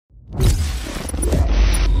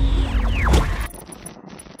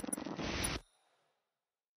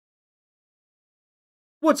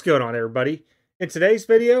What's going on, everybody? In today's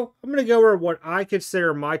video, I'm going to go over what I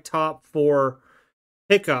consider my top 4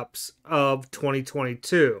 pickups of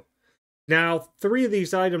 2022. Now, 3 of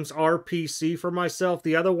these items are PC for myself.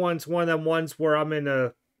 The other one's one of them ones where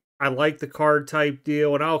I like the card type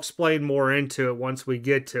deal, and I'll explain more into it once we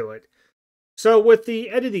get to it. So with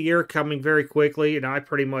the end of the year coming very quickly, and I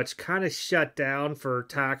pretty much kind of shut down for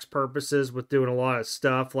tax purposes with doing a lot of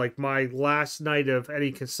stuff. Like my last night of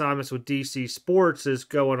any consignments with DC Sports is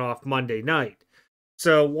going off Monday night.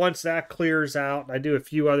 So once that clears out, I do a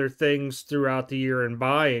few other things throughout the year in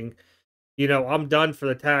buying. I'm done for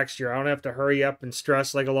the tax year. I don't have to hurry up and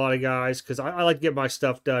stress like a lot of guys because I like to get my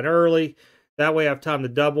stuff done early. That way I have time to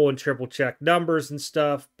double and triple check numbers and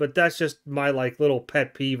stuff. But that's just my like little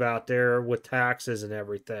pet peeve out there with taxes and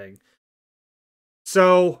everything.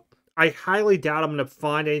 So I highly doubt I'm going to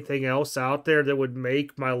find anything else out there that would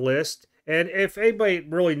make my list. And if anybody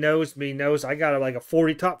really knows me, knows I got like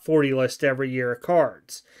a top 40 list every year of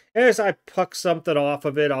cards. And as I pluck something off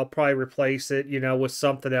of it, I'll probably replace it, with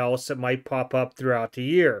something else that might pop up throughout the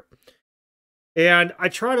year. And I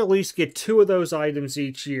try to at least get 2 of those items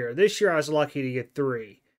each year. This year I was lucky to get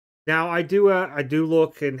 3. Now I do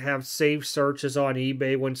look and have saved searches on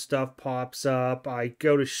eBay when stuff pops up. I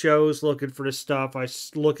go to shows looking for the stuff. I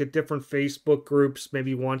look at different Facebook groups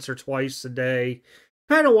maybe once or twice a day,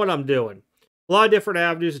 depending on what I'm doing. A lot of different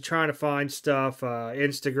avenues of trying to find stuff,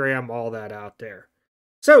 Instagram, all that out there.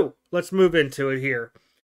 So let's move into it here.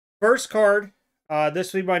 First card,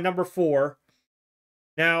 this will be my number 4.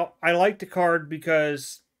 Now, I like the card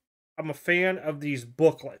because I'm a fan of these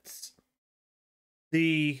booklets.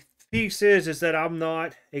 The piece is that I'm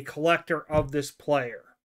not a collector of this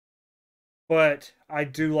player, but I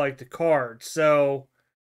do like the card. So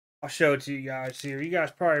I'll show it to you guys here. You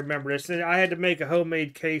guys probably remember this. And I had to make a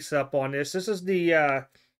homemade case up on this. This is the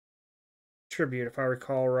Tribute, if I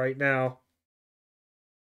recall right now.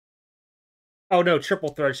 Oh no,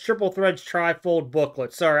 Triple Threads. Triple Threads Trifold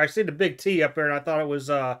booklet. Sorry, I see the big T up there and I thought it was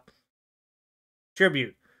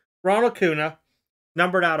Tribute. Ronald Acuna,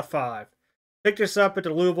 numbered out of 5. Picked this up at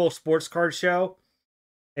the Louisville Sports Card Show.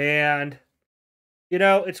 And,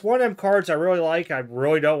 it's one of them cards I really like. I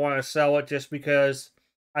really don't want to sell it just because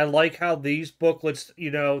I like how these booklets,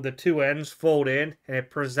 the 2 ends fold in. And it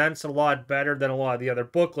presents a lot better than a lot of the other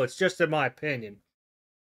booklets, just in my opinion.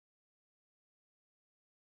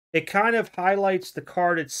 It kind of highlights the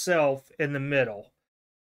card itself in the middle.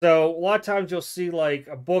 So a lot of times you'll see like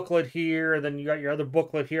a booklet here, and then you got your other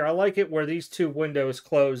booklet here. I like it where these 2 windows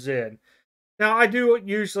close in. Now I do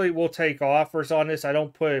usually will take offers on this. I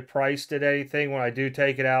don't put a price at anything when I do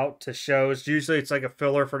take it out to shows. Usually it's like a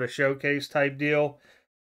filler for the showcase type deal.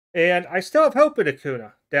 And I still have hope in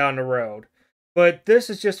Acuna down the road. But this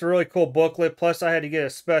is just a really cool booklet. Plus I had to get a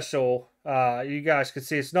special, you guys can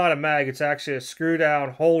see it's not a mag, it's actually a screw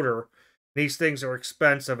down holder. These things are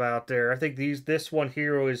expensive out there. I think this one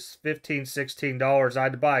here was $15, $16. I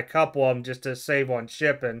had to buy a couple of them just to save on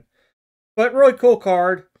shipping. But really cool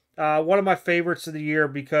card. One of my favorites of the year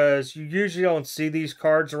because you usually don't see these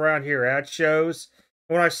cards around here at shows.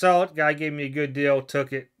 When I saw it, guy gave me a good deal,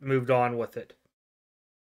 took it, moved on with it.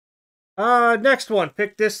 Next one,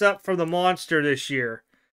 picked this up from the Monster this year.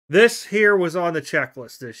 This here was on the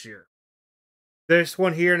checklist this year. This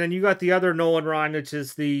one here, and then you got the other Nolan Ryan, which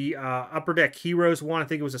is the Upper Deck Heroes one. I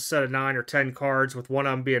think it was a set of 9 or 10 cards, with one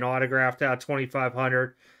of them being autographed out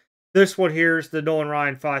 2,500. This one here is the Nolan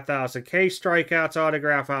Ryan 5000K strikeouts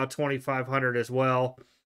autograph out 2,500 as well.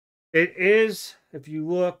 It is, if you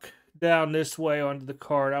look down this way onto the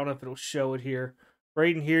card, I don't know if it'll show it here.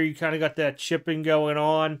 Right in here, you kind of got that chipping going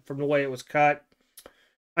on from the way it was cut.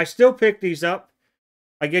 I still pick these up.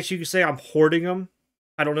 I guess you could say I'm hoarding them.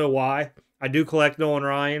 I don't know why. I do collect Nolan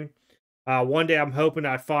Ryan. One day I'm hoping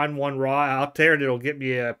I find one raw out there that'll get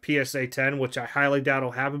me a PSA 10, which I highly doubt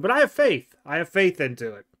will happen. But I have faith. I have faith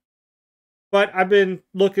into it. But I've been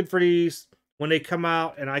looking for these when they come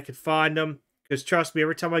out and I can find them. Because trust me,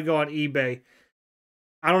 every time I go on eBay,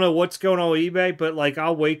 I don't know what's going on with eBay, but like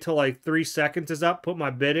I'll wait till like 3 seconds is up, put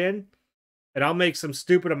my bid in, and I'll make some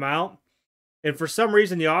stupid amount. And for some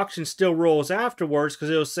reason, the auction still rolls afterwards because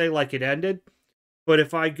it'll say like it ended. But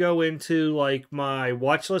if I go into like my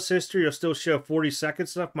watch list history, it'll still show 40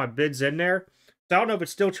 seconds left. My bid's in there. So I don't know if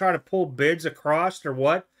it's still trying to pull bids across or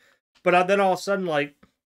what. But then all of a sudden, like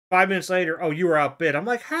 5 minutes later, oh, you were outbid. I'm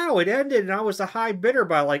like, how? It ended and I was the high bidder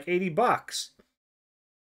by like $80.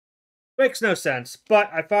 Makes no sense.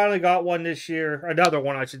 But I finally got one this year. Another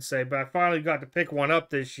one, I should say. But I finally got to pick one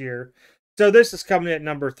up this year. So this is coming at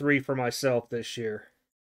number 3 for myself this year.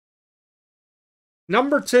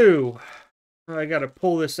 Number 2. I got to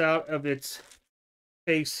pull this out of its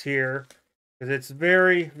case here because it's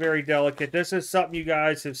very, very delicate. This is something you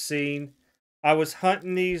guys have seen. I was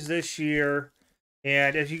hunting these this year,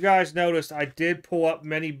 and as you guys noticed, I did pull up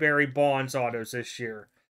many Barry Bonds autos this year.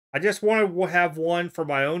 I just want to have one for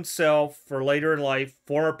my own self for later in life.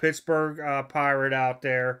 Former Pittsburgh Pirate out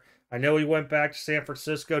there. I know he went back to San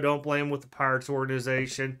Francisco. Don't blame him with the Pirates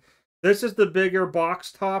organization. This is the bigger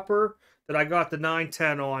box topper that I got the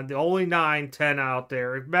 910 on. The only 910 out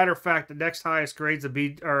there. As a matter of fact, the next highest grade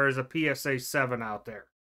is a PSA 7 out there.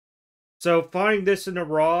 So finding this in the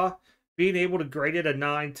raw, being able to grade it a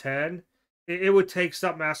 910, it would take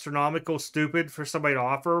something astronomical stupid for somebody to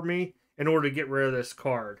offer me in order to get rid of this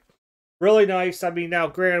card. Really nice. I mean, now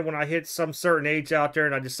granted, when I hit some certain age out there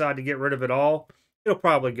and I decide to get rid of it all, it'll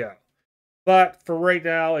probably go. But for right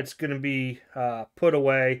now, it's going to be put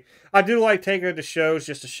away. I do like taking it to shows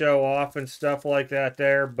just to show off and stuff like that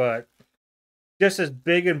there. But just as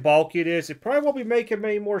big and bulky it is, it probably won't be making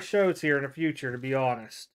many more shows here in the future, to be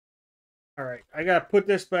honest. All right, I got to put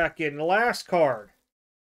this back in. The last card.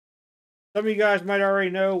 Some of you guys might already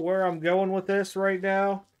know where I'm going with this right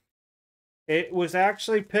now. It was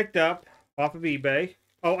actually picked up off of eBay.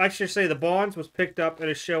 Oh, I should say the Bonds was picked up at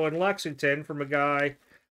a show in Lexington from a guy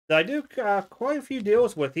that I do quite a few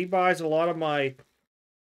deals with. He buys a lot of my,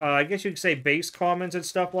 I guess you could say base commons and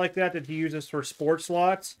stuff like that he uses for sports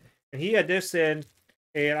slots. And he had this in,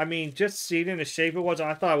 and I mean, just seeing it in the shape it was,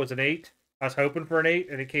 I thought it was an 8. I was hoping for an 8,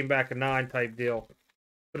 and it came back a 9 type deal.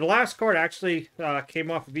 But the last card actually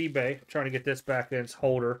came off of eBay. I'm trying to get this back in its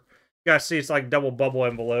holder. You guys see it's like double bubble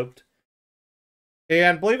enveloped.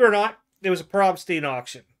 And believe it or not, it was a Probstein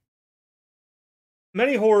auction.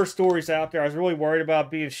 Many horror stories out there. I was really worried about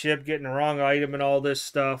being shipped, getting the wrong item and all this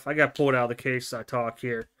stuff. I got pulled out of the case as I talk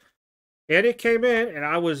here. And it came in, and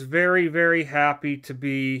I was very, very happy to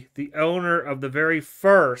be the owner of the very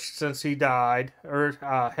first, since he died, or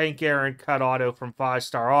Hank Aaron cut auto from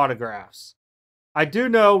 5-Star Autographs. I do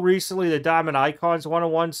know recently the Diamond Icons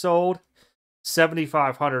 101 sold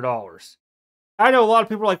 $7,500. I know a lot of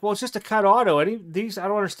people are like, well, it's just a cut auto. These, I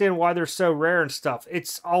don't understand why they're so rare and stuff.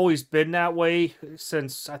 It's always been that way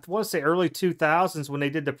since, I want to say, early 2000s when they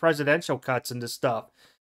did the presidential cuts and this stuff.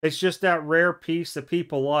 It's just that rare piece that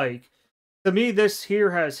people like. To me, this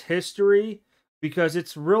here has history because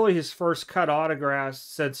it's really his first cut autograph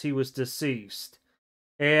since he was deceased.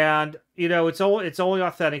 And, you know, it's only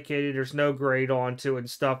authenticated. There's no grade onto it and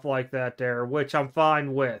stuff like that there, which I'm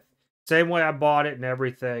fine with. Same way I bought it and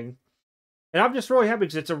everything. And I'm just really happy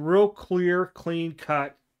because it's a real clear, clean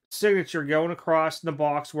cut signature going across in the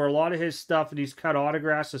box where a lot of his stuff and these cut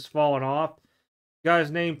autographs has fallen off. Got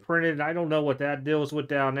his name printed, and I don't know what that deals with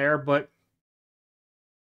down there, but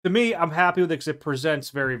to me, I'm happy with it because it presents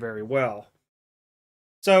very, very well.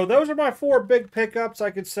 So those are my 4 big pickups,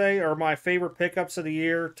 I could say, or my favorite pickups of the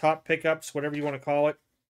year, top pickups, whatever you want to call it.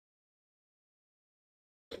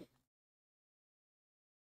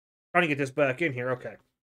 Trying to get this back in here, okay.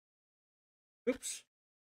 Oops.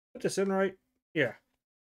 Put this in right? Yeah.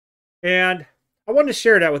 And I wanted to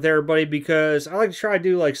share that with everybody because I like to try to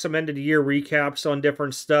do like some end of the year recaps on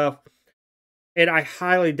different stuff. And I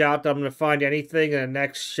highly doubt that I'm going to find anything in the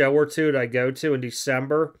next show or two that I go to in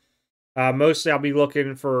December. Mostly I'll be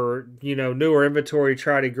looking for, you know, newer inventory,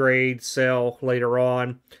 try to grade, sell later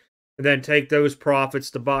on. And then take those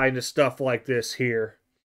profits to buy into stuff like this here.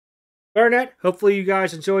 Other than that, hopefully you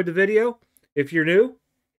guys enjoyed the video. If you're new,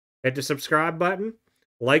 hit the subscribe button,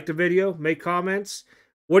 like the video, make comments.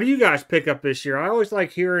 What do you guys pick up this year? I always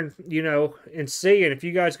like hearing, you know, and seeing if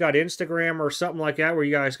you guys got Instagram or something like that where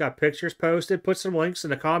you guys got pictures posted. Put some links in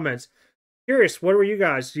the comments. Curious, what were you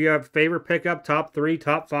guys? Do you have a favorite pickup, top 3,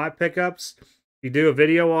 top 5 pickups? If you do a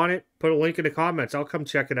video on it, put a link in the comments. I'll come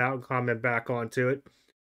check it out and comment back onto it.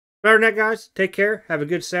 Other than that, guys, take care. Have a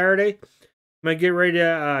good Saturday. I'm going to get ready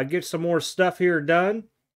to get some more stuff here done.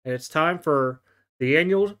 And it's time for the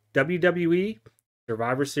annual WWE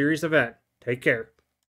Survivor Series event. Take care.